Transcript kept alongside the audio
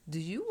Do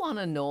you want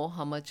to know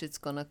how much it's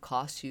going to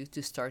cost you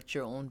to start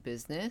your own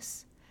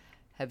business?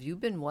 Have you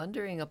been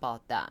wondering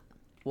about that?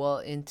 Well,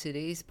 in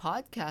today's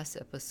podcast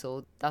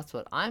episode, that's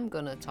what I'm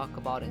going to talk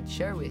about and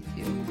share with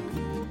you.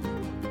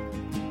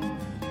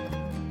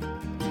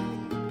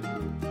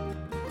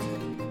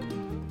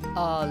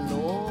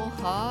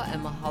 Aloha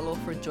and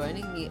mahalo for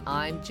joining me.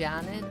 I'm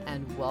Janet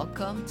and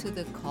welcome to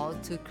the Call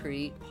to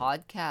Create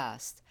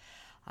podcast.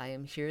 I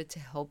am here to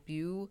help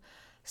you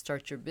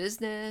start your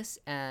business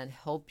and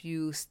help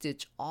you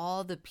stitch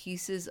all the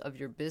pieces of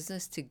your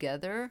business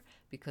together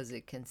because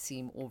it can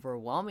seem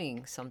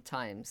overwhelming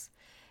sometimes.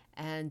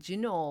 And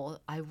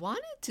I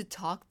wanted to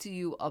talk to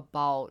you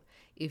about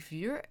if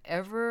you're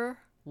ever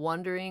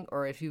wondering,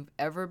 or if you've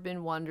ever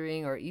been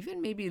wondering, or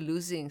even maybe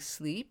losing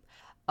sleep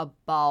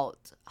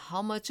about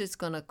how much it's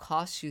going to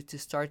cost you to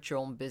start your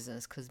own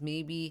business. Because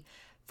maybe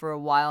for a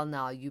while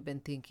now you've been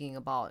thinking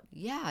about,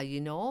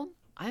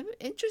 I'm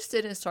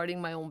interested in starting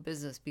my own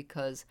business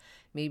because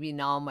maybe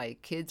now my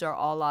kids are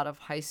all out of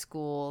high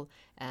school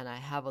and I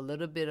have a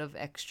little bit of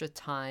extra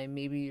time.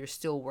 Maybe you're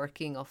still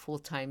working a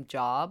full-time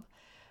job,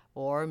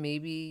 or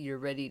maybe you're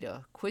ready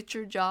to quit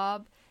your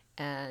job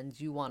and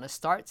you want to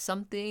start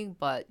something,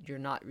 but you're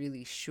not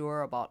really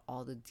sure about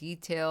all the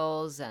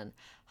details and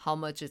how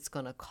much it's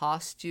going to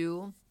cost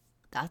you.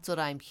 That's what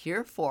I'm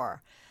here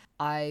for.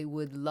 I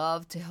would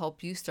love to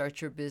help you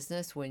start your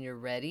business when you're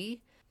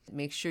ready.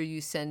 Make sure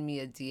you send me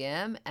a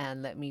DM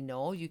and let me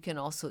know. You can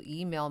also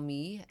email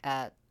me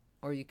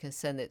or you can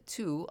send it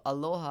to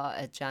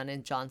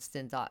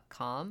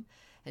aloha@janetjohnston.com.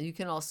 And you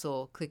can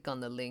also click on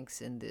the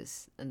links in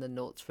the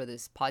notes for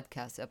this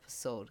podcast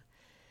episode.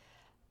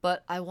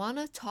 But I want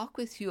to talk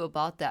with you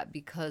about that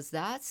because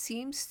that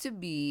seems to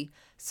be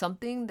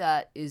something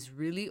that is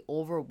really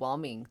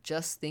overwhelming,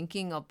 just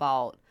thinking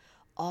about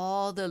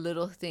all the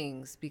little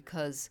things,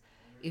 because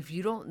if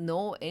you don't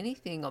know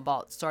anything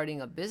about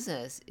starting a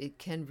business, it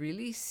can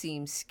really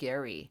seem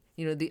scary.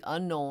 The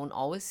unknown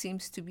always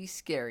seems to be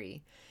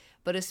scary,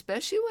 but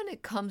especially when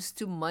it comes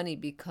to money,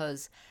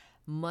 because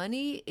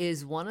money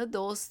is one of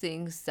those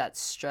things that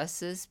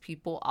stresses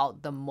people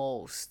out the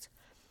most.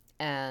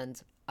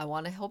 And I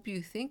want to help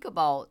you think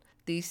about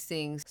these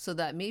things so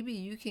that maybe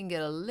you can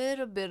get a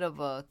little bit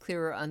of a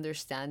clearer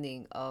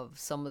understanding of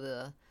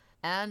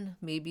and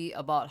maybe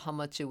about how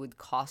much it would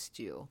cost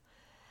you.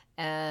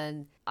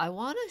 And I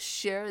want to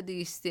share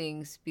these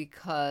things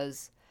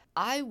because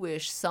I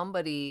wish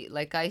somebody,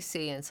 like I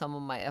say in some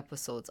of my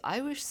episodes,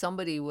 I wish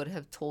somebody would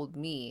have told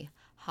me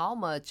how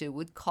much it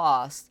would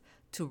cost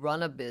to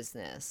run a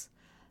business.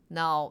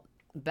 Now,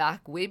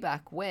 way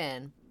back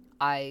when,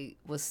 I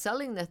was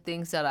selling the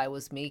things that I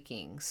was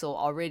making. So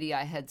already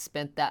I had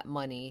spent that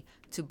money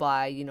to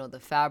buy, the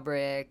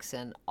fabrics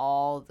and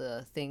all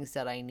the things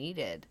that I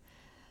needed.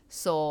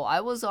 So I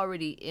was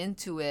already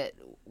into it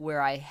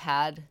where I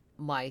had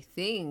my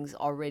things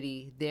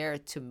already there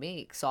to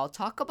make. So I'll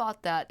talk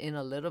about that in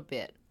a little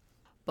bit.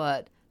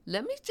 But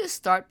let me just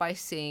start by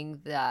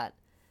saying that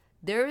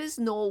there is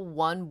no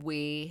one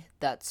way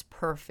that's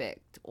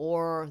perfect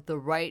or the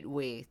right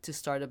way to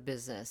start a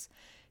business,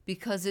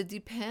 because it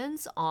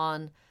depends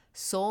on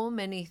so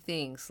many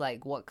things,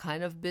 like what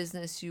kind of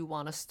business you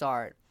want to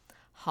start,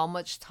 how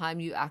much time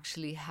you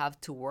actually have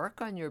to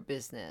work on your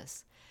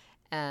business,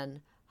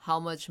 and how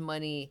much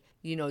money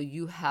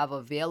you have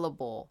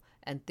available,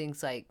 and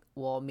things like,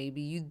 well,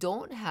 maybe you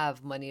don't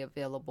have money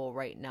available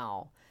right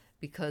now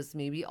because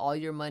maybe all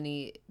your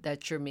money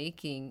that you're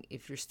making,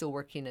 if you're still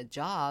working a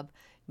job,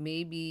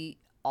 maybe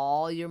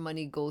all your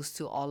money goes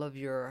to all of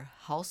your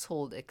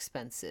household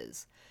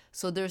expenses.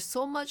 So there's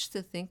so much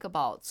to think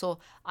about. So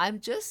I'm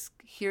just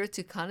here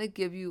to kind of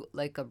give you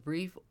like a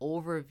brief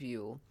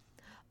overview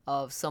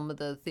of some of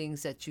the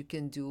things that you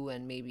can do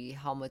and maybe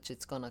how much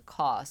it's going to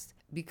cost,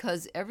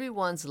 because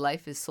everyone's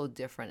life is so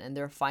different and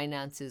their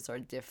finances are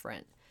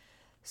different.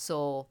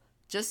 So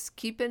just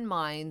keep in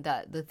mind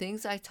that the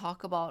things I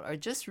talk about are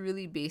just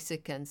really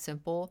basic and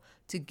simple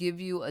to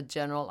give you a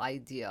general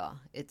idea.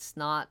 It's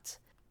not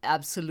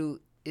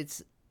absolute.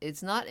 It's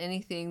not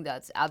anything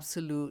that's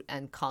absolute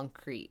and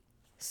concrete.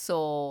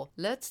 So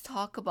let's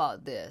talk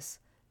about this.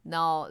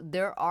 Now,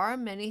 there are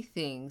many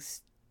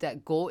things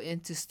that go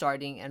into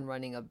starting and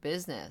running a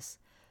business.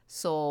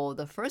 So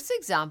the first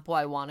example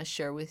I want to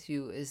share with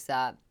you is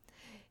that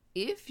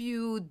if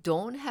you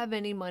don't have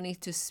any money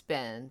to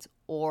spend,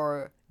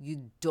 or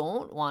you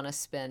don't want to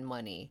spend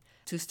money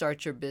to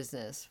start your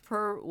business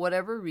for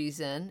whatever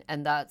reason,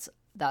 and that's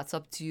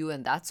up to you,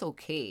 and that's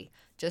okay.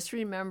 Just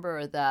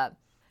remember that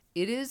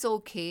it is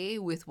okay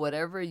with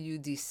whatever you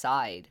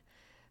decide,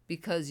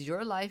 because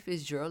your life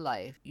is your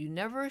life. You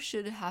never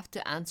should have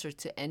to answer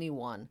to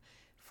anyone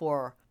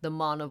for the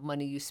amount of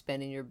money you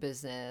spend in your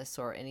business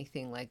or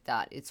anything like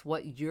that. It's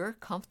what you're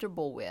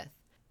comfortable with.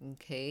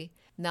 Okay.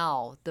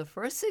 Now, the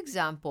first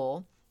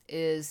example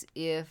is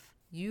if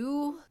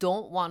you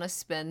don't want to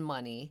spend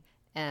money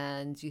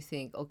and you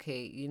think,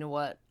 okay, you know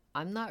what?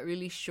 I'm not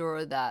really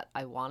sure that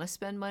I want to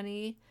spend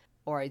money,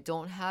 or I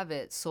don't have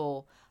it.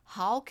 So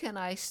how can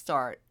I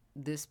start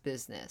this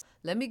business?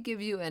 Let me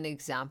give you an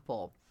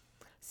example.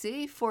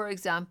 Say, for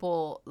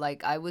example,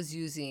 like I was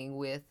using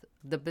with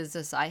the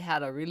business I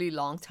had a really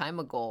long time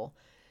ago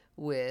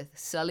with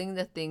selling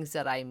the things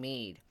that I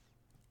made.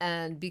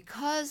 And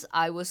because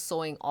I was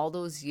sewing all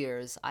those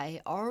years,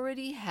 I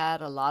already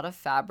had a lot of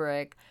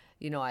fabric.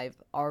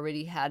 I've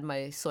already had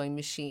my sewing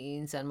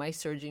machines and my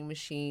serging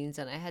machines,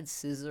 and I had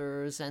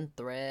scissors and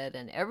thread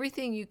and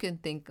everything you can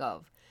think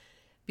of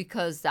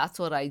because that's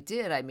what I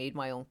did. I made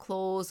my own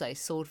clothes, I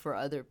sewed for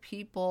other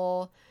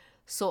people.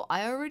 So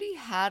I already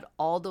had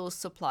all those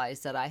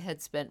supplies that I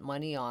had spent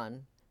money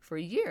on for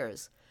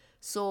years.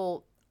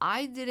 So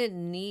I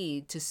didn't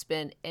need to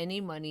spend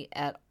any money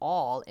at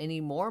all,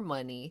 any more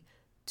money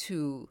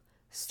to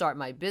start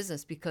my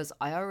business because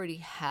I already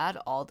had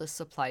all the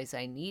supplies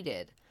I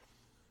needed.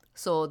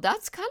 So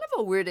that's kind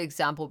of a weird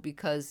example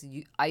because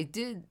I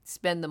did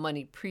spend the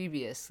money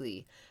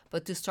previously,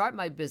 but to start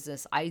my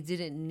business, I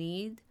didn't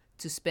need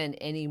to spend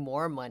any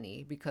more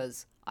money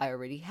because I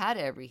already had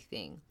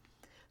everything.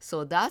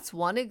 So that's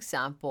one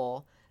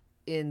example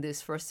in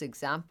this first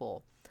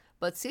example.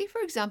 But say,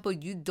 for example,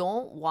 you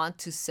don't want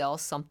to sell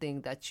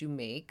something that you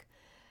make,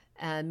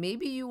 and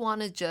maybe you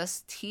want to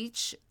just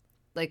teach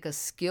like a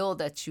skill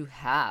that you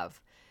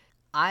have.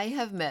 I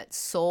have met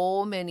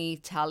so many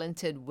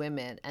talented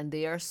women, and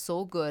they are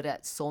so good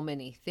at so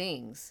many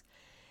things.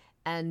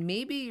 And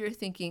maybe you're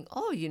thinking,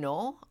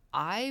 oh,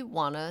 I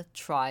want to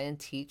try and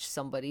teach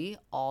somebody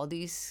all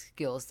these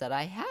skills that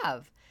I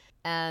have.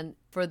 And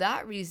for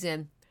that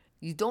reason,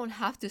 you don't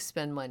have to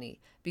spend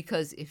money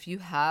because if you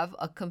have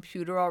a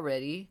computer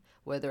already,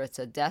 whether it's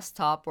a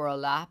desktop or a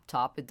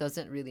laptop, it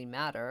doesn't really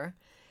matter,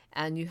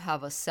 and you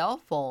have a cell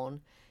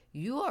phone,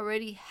 you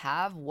already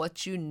have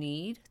what you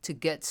need to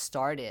get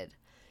started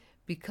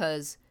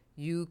because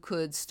you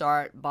could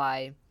start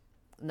by,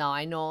 now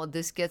I know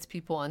this gets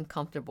people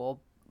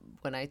uncomfortable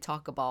when I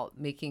talk about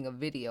making a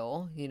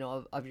video,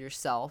 of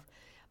yourself,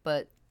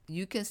 but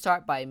you can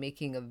start by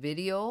making a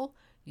video.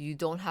 You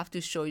don't have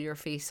to show your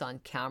face on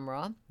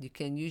camera. You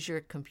can use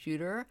your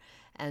computer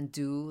and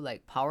do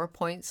like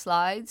PowerPoint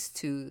slides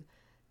to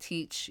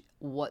teach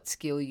what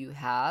skill you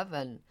have.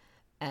 And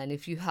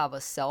if you have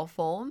a cell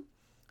phone,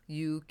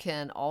 you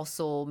can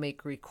also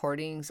make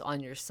recordings on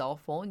your cell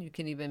phone. You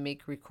can even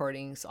make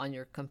recordings on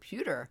your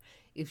computer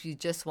if you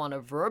just want to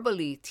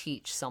verbally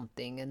teach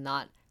something and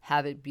not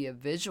have it be a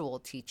visual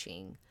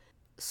teaching.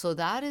 So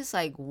that is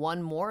like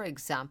one more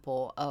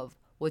example of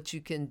what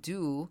you can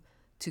do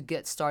to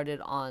get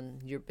started on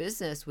your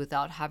business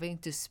without having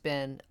to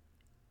spend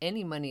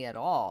any money at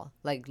all.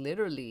 Like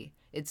literally,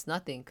 it's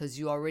nothing because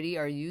you already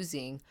are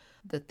using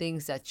the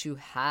things that you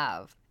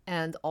have.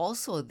 And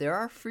also, there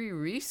are free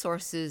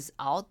resources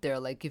out there.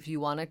 Like if you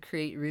want to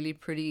create really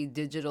pretty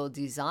digital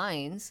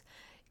designs,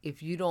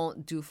 if you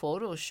don't do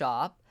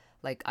Photoshop,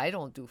 like I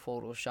don't do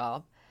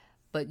Photoshop,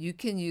 but you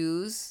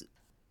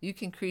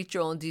can create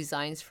your own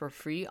designs for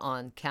free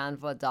on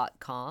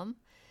canva.com.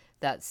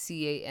 That's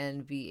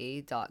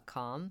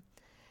canva.com.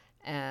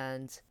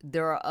 And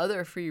there are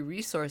other free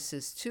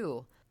resources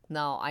too.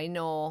 Now, I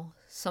know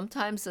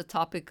sometimes the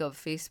topic of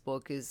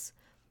Facebook is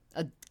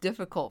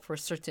difficult for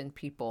certain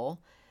people.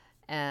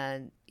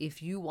 And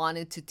if you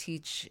wanted to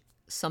teach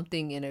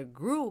something in a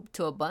group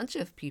to a bunch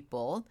of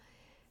people,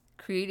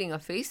 creating a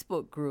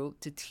Facebook group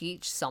to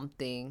teach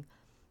something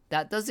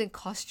that doesn't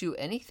cost you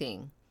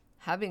anything.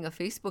 Having a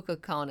Facebook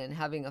account and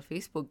having a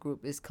Facebook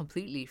group is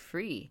completely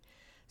free.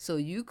 So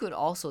you could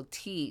also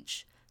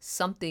teach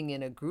something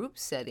in a group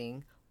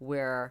setting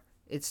where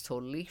it's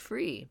totally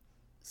free.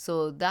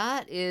 So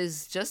that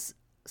is just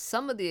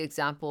some of the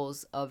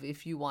examples of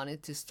if you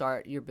wanted to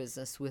start your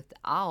business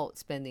without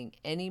spending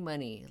any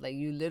money. Like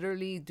you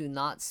literally do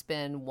not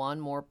spend one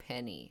more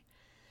penny.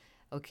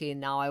 Okay,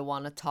 now I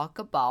want to talk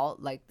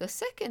about like the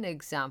second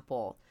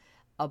example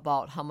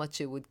about how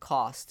much it would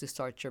cost to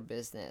start your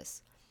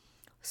business.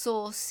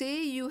 So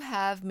say you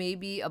have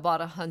maybe about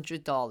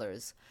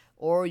 $100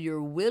 or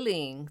you're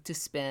willing to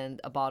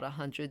spend about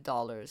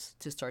 $100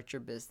 to start your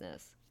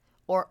business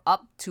or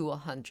up to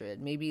 100,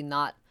 maybe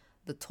not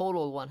the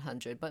total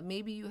 100, but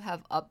maybe you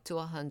have up to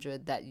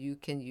 100 that you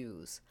can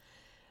use.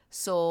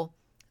 So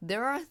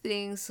there are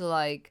things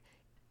like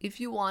if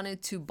you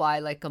wanted to buy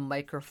like a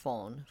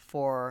microphone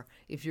for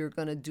if you're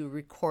going to do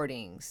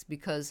recordings,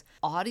 because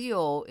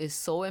audio is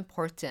so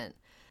important.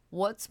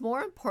 What's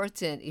more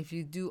important if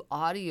you do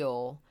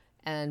audio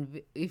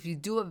and if you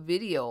do a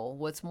video,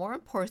 what's more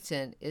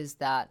important is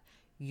that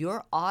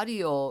your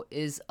audio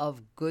is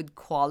of good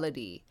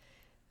quality,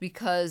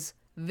 because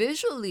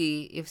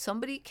visually, if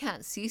somebody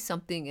can't see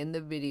something in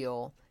the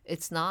video,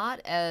 it's not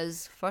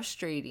as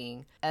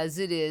frustrating as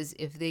it is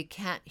if they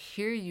can't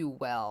hear you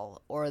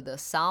well, or the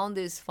sound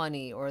is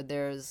funny, or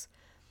there's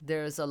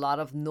a lot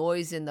of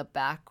noise in the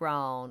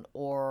background,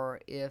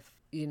 or if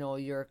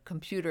your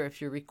computer,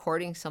 if you're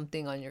recording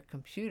something on your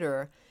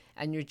computer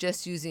and you're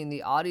just using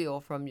the audio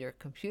from your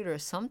computer,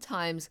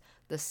 sometimes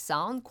the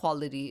sound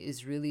quality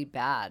is really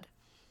bad.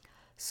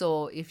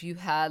 So if you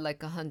had like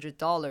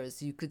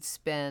 $100, you could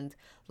spend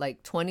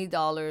like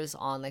 $20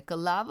 on like a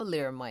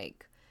lavalier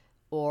mic,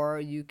 Or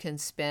you can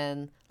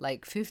spend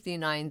like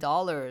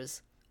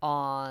 $59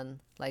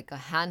 on like a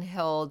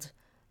handheld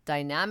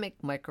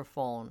dynamic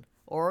microphone.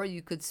 Or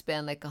you could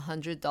spend like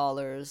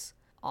 $100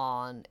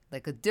 on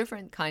like a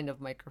different kind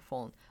of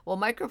microphone. Well,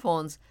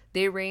 microphones,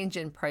 they range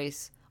in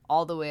price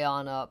all the way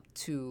on up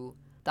to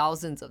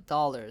thousands of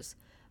dollars.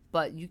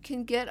 But you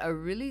can get a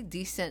really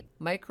decent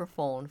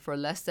microphone for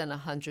less than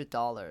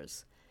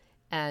 $100.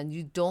 And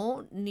you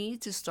don't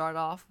need to start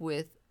off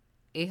with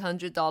a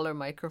 $100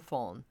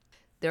 microphone.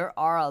 There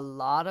are a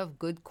lot of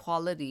good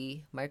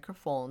quality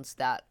microphones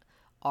that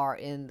are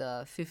in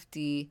the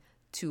 $50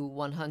 to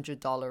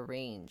 $100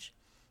 range.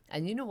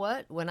 And you know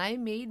what? When I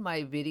made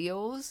my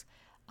videos,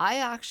 I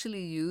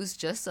actually used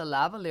just a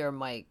lavalier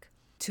mic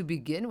to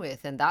begin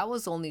with, and that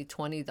was only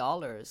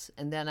 $20.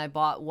 And then I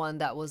bought one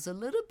that was a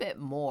little bit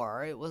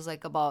more. It was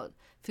like about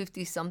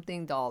 50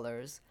 something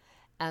dollars.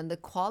 And the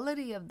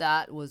quality of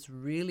that was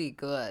really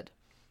good.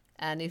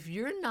 And if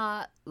you're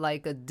not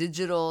like a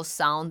digital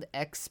sound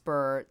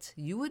expert,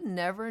 you would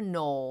never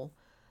know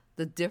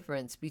the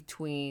difference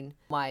between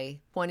my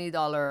 $20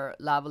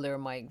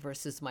 lavalier mic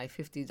versus my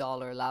 $50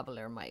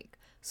 lavalier mic.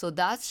 So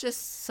that's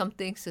just some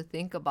things to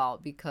think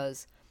about,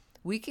 because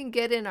we can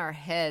get in our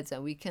heads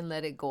and we can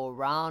let it go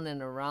around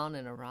and around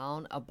and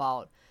around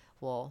about,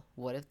 well,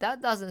 what if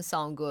that doesn't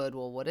sound good?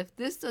 Well, what if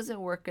this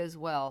doesn't work as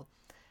well?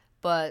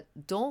 But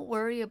don't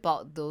worry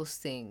about those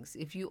things.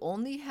 If you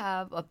only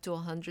have up to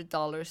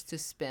 $100 to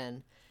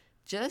spend,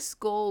 just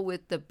go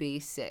with the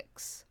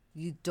basics.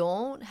 You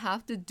don't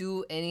have to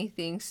do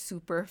anything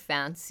super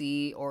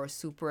fancy or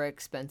super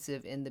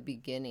expensive in the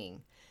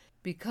beginning,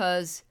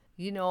 because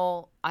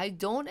I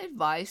don't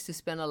advise to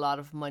spend a lot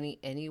of money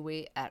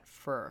anyway at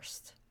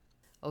first.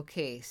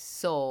 Okay,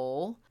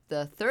 so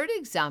the third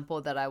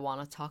example that I want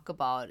to talk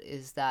about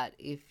is that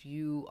if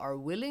you are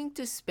willing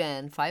to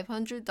spend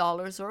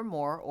 $500 or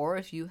more, or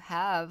if you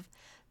have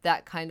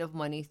that kind of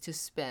money to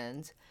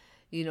spend,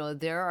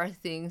 there are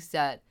things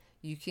that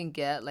you can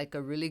get, like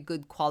a really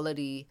good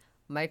quality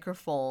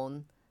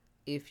microphone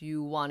if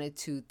you wanted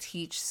to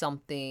teach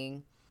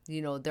something.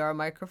 There are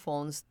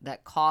microphones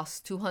that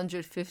cost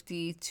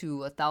 $250 to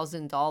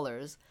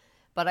 $1,000,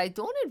 but I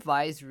don't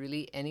advise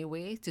really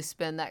anyway to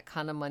spend that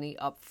kind of money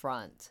up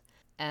front.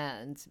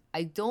 And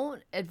I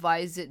don't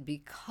advise it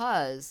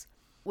because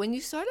when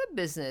you start a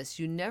business,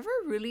 you never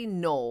really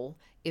know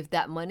if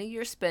that money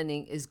you're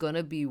spending is going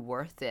to be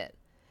worth it,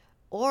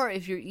 or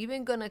if you're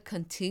even going to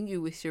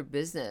continue with your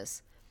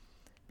business.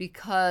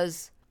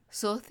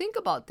 So think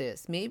about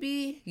this.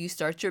 Maybe you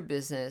start your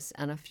business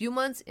and a few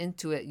months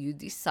into it, you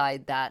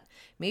decide that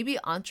maybe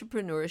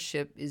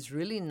entrepreneurship is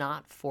really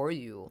not for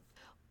you.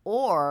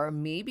 Or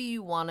maybe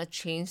you want to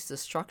change the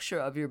structure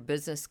of your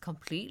business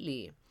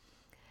completely.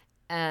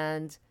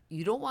 And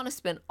you don't want to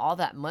spend all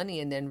that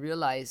money and then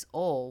realize,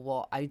 oh,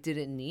 well, I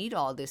didn't need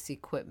all this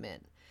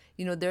equipment.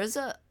 There's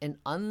an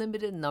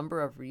unlimited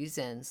number of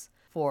reasons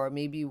for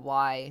maybe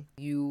why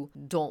you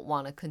don't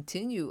want to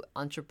continue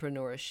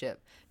entrepreneurship.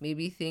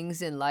 Maybe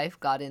things in life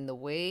got in the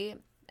way,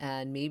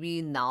 and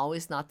maybe now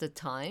is not the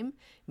time.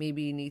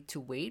 Maybe you need to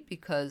wait,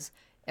 because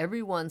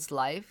everyone's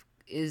life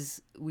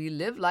we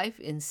live life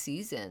in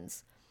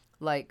seasons.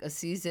 Like a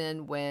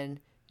season when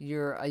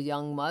you're a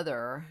young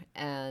mother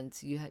and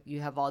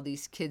you have all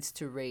these kids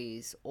to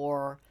raise,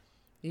 or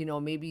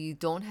maybe you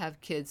don't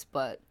have kids,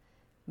 but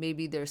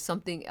maybe there's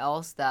something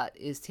else that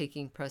is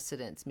taking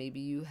precedence. Maybe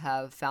you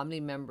have family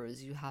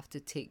members you have to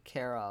take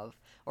care of,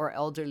 or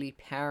elderly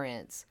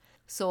parents.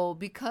 So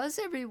because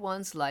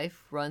everyone's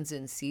life runs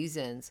in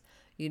seasons,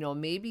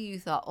 maybe you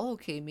thought, oh,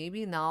 okay,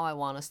 maybe now I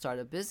want to start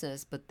a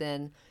business. But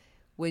then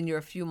when you're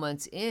a few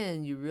months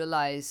in, you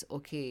realize,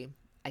 okay,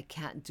 I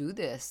can't do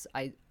this.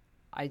 I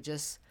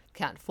just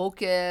can't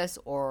focus,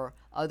 or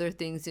other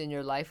things in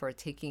your life are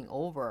taking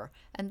over.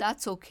 And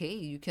that's okay.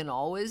 You can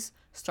always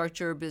start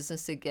your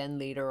business again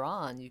later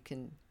on. You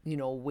can,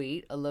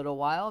 wait a little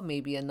while,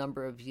 maybe a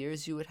number of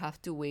years you would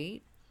have to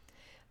wait.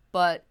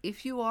 But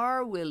if you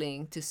are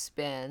willing to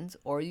spend,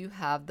 or you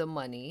have the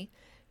money,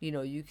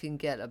 you can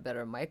get a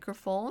better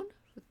microphone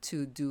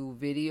to do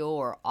video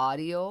or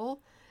audio.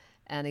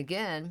 And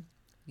again,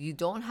 you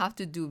don't have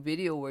to do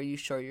video where you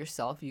show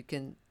yourself. You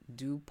can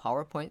do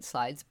PowerPoint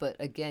slides, but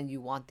again, you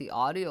want the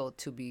audio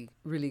to be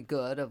really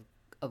good,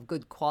 of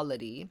good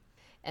quality.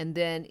 And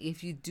then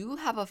if you do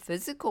have a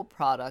physical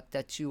product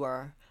that you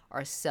are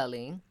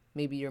selling,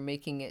 maybe you're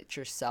making it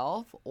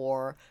yourself,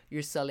 or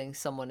you're selling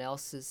someone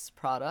else's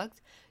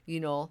product,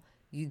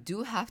 you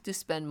do have to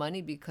spend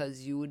money,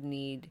 because you would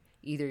need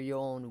either your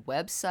own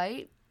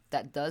website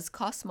that does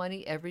cost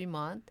money every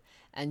month,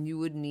 and you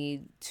would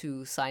need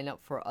to sign up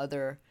for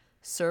other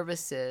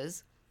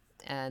services,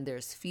 and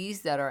there's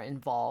fees that are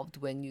involved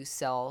when you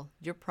sell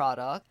your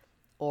product.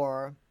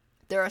 Or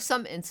there are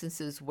some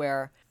instances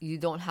where you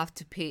don't have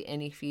to pay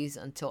any fees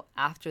until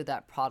after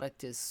that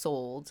product is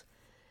sold.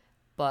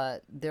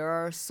 But there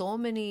are so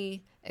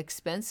many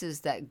expenses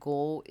that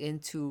go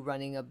into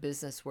running a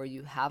business where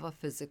you have a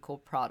physical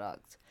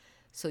product.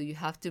 So you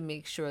have to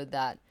make sure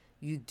that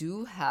you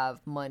do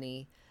have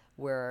money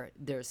where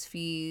there's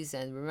fees.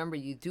 And remember,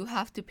 you do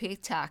have to pay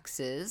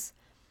taxes.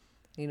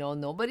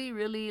 Nobody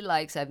really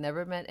likes, I've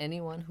never met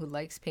anyone who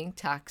likes paying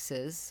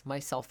taxes,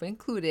 myself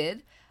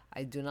included.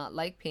 I do not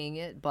like paying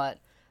it, but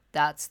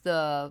that's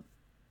the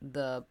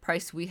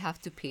price we have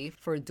to pay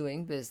for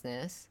doing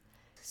business.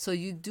 So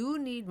you do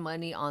need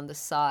money on the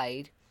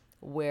side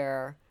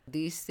where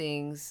these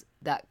things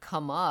that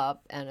come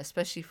up, and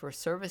especially for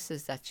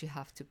services that you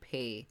have to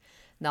pay.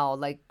 Now,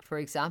 like for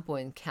example,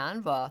 in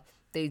Canva,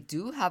 they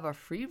do have a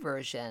free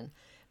version,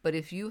 but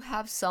if you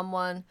have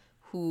someone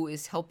who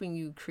is helping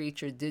you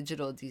create your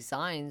digital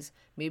designs,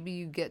 maybe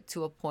you get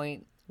to a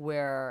point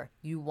where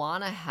you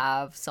want to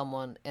have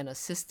someone, an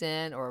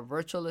assistant or a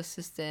virtual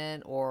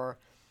assistant, or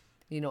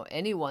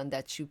anyone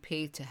that you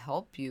pay to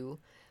help you.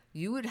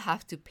 You would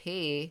have to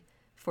pay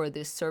for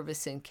this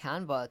service in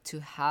Canva to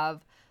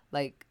have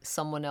like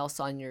someone else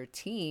on your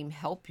team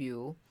help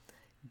you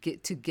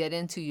get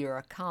into your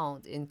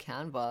account in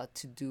Canva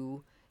to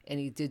do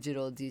any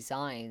digital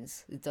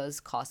designs. It does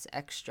cost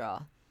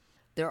extra.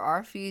 There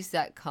are fees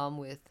that come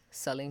with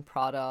selling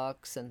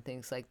products and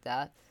things like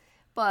that,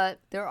 but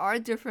there are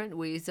different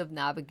ways of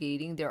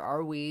navigating. There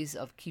are ways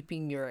of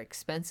keeping your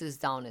expenses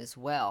down as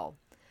well.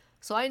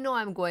 So I know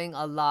I'm going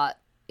a lot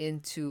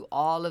into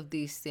all of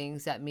these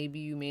things that maybe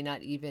you may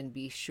not even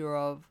be sure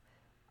of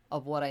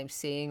what I'm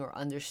saying or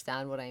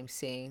understand what I'm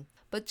saying.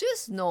 But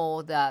just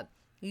know that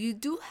you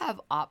do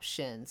have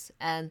options.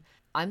 And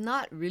I'm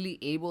not really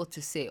able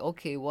to say,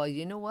 okay, well,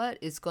 you know what?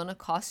 It's going to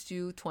cost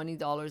you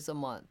 $20 a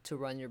month to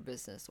run your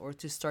business or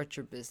to start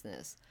your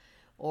business.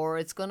 Or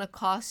it's going to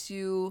cost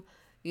you,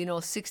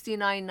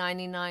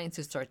 $69.99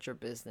 to start your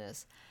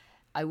business.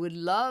 I would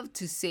love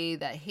to say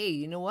that, hey,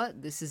 you know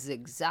what? This is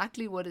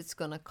exactly what it's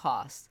going to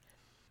cost.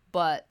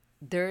 But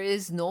there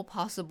is no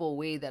possible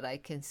way that I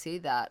can say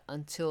that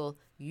until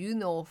you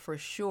know for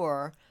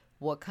sure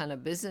what kind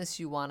of business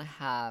you want to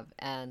have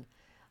and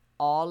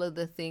all of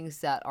the things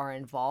that are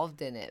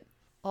involved in it.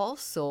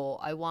 Also,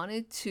 I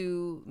wanted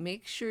to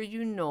make sure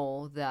you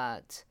know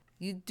that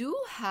you do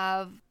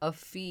have a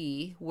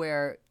fee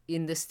where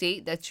in the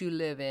state that you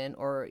live in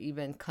or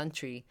even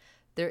country,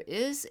 there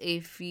is a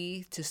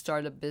fee to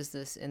start a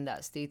business in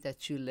that state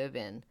that you live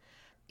in.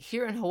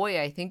 Here in Hawaii,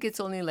 I think it's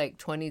only like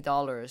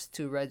 $20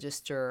 to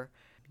register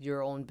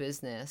your own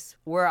business,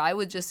 where I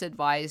would just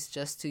advise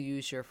just to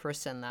use your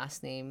first and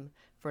last name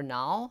for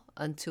now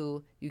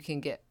until you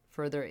can get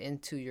further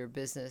into your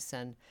business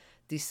and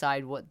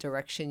decide what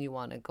direction you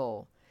want to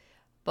go.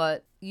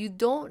 But you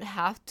don't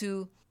have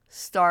to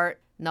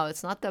start. Now,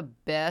 it's not the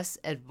best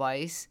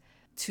advice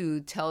to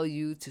tell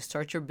you to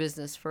start your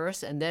business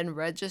first and then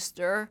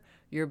register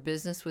your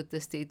business with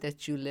the state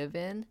that you live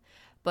in.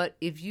 But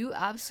if you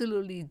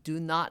absolutely do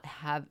not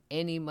have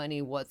any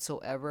money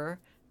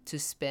whatsoever to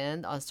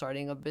spend on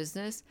starting a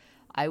business,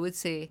 I would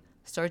say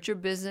start your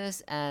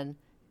business and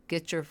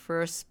get your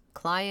first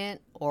client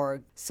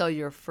or sell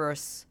your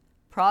first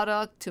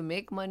product to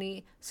make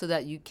money so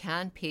that you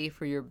can pay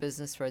for your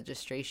business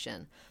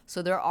registration.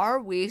 So there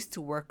are ways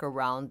to work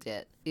around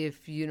it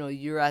if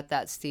you're at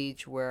that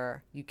stage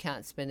where you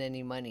can't spend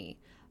any money.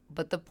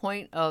 But the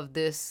point of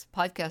this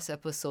podcast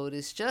episode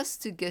is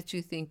just to get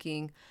you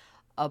thinking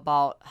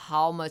about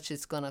how much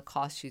it's going to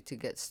cost you to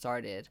get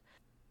started.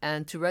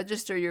 And to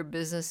register your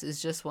business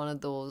is just one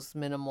of those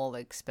minimal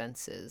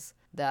expenses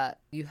that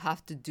you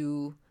have to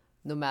do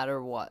no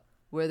matter what,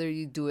 whether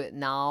you do it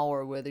now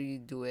or whether you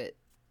do it,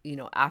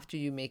 after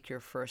you make your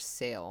first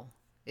sale.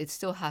 It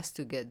still has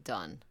to get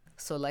done.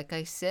 So like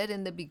I said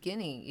in the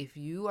beginning, if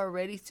you are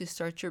ready to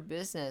start your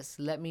business,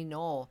 let me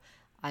know.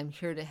 I'm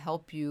here to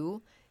help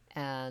you,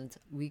 and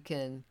we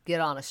can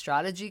get on a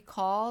strategy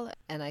call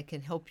and I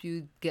can help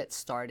you get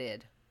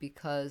started,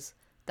 because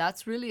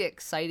that's really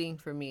exciting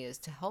for me, is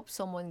to help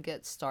someone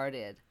get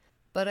started.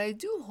 But I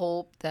do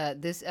hope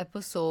that this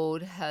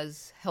episode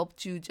has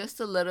helped you just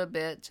a little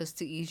bit, just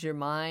to ease your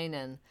mind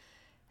and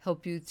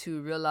help you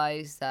to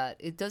realize that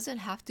it doesn't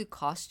have to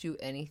cost you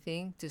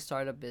anything to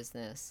start a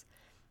business.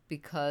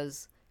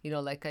 Because,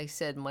 like I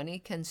said, money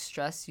can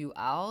stress you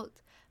out,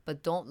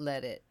 but don't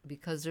let it,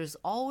 because there's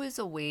always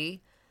a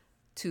way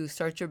to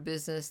start your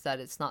business that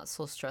it's not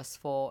so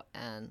stressful,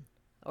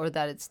 or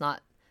that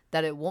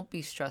it won't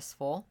be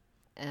stressful,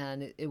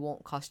 and it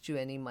won't cost you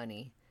any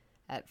money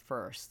at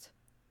first.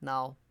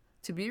 Now,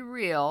 to be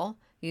real,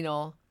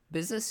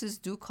 businesses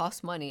do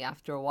cost money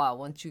after a while.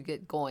 Once you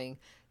get going,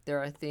 there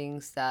are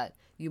things that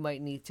you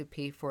might need to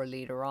pay for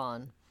later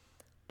on.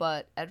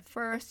 But at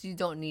first, you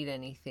don't need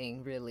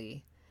anything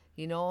really.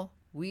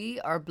 We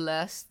are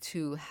blessed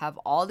to have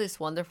all this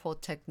wonderful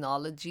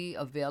technology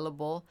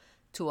available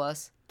to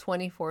us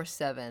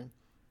 24/7.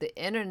 The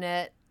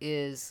internet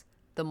is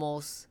the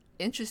most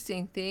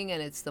interesting thing,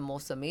 and it's the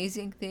most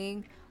amazing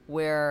thing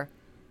where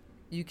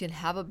you can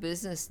have a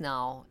business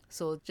now.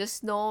 So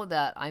just know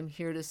that I'm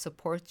here to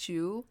support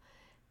you,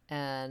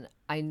 and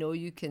I know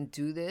you can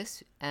do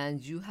this,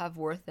 and you have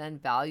worth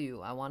and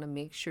value. I want to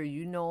make sure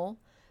you know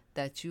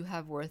that you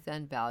have worth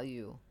and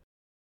value.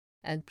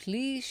 And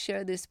please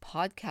share this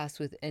podcast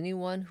with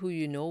anyone who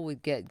you know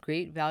would get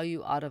great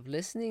value out of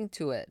listening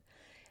to it,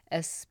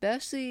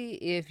 especially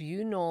if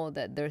you know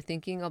that they're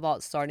thinking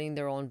about starting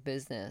their own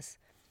business.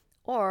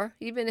 Or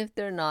even if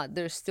they're not,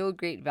 there's still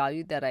great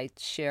value that I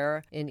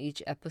share in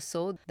each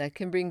episode that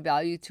can bring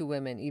value to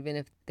women, even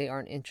if they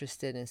aren't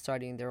interested in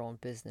starting their own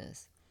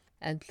business.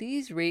 And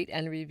please rate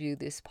and review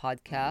this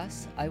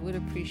podcast. I would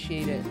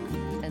appreciate it.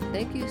 And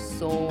thank you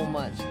so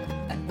much.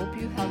 I hope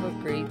you have a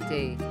great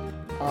day.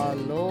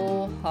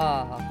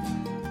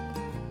 Aloha.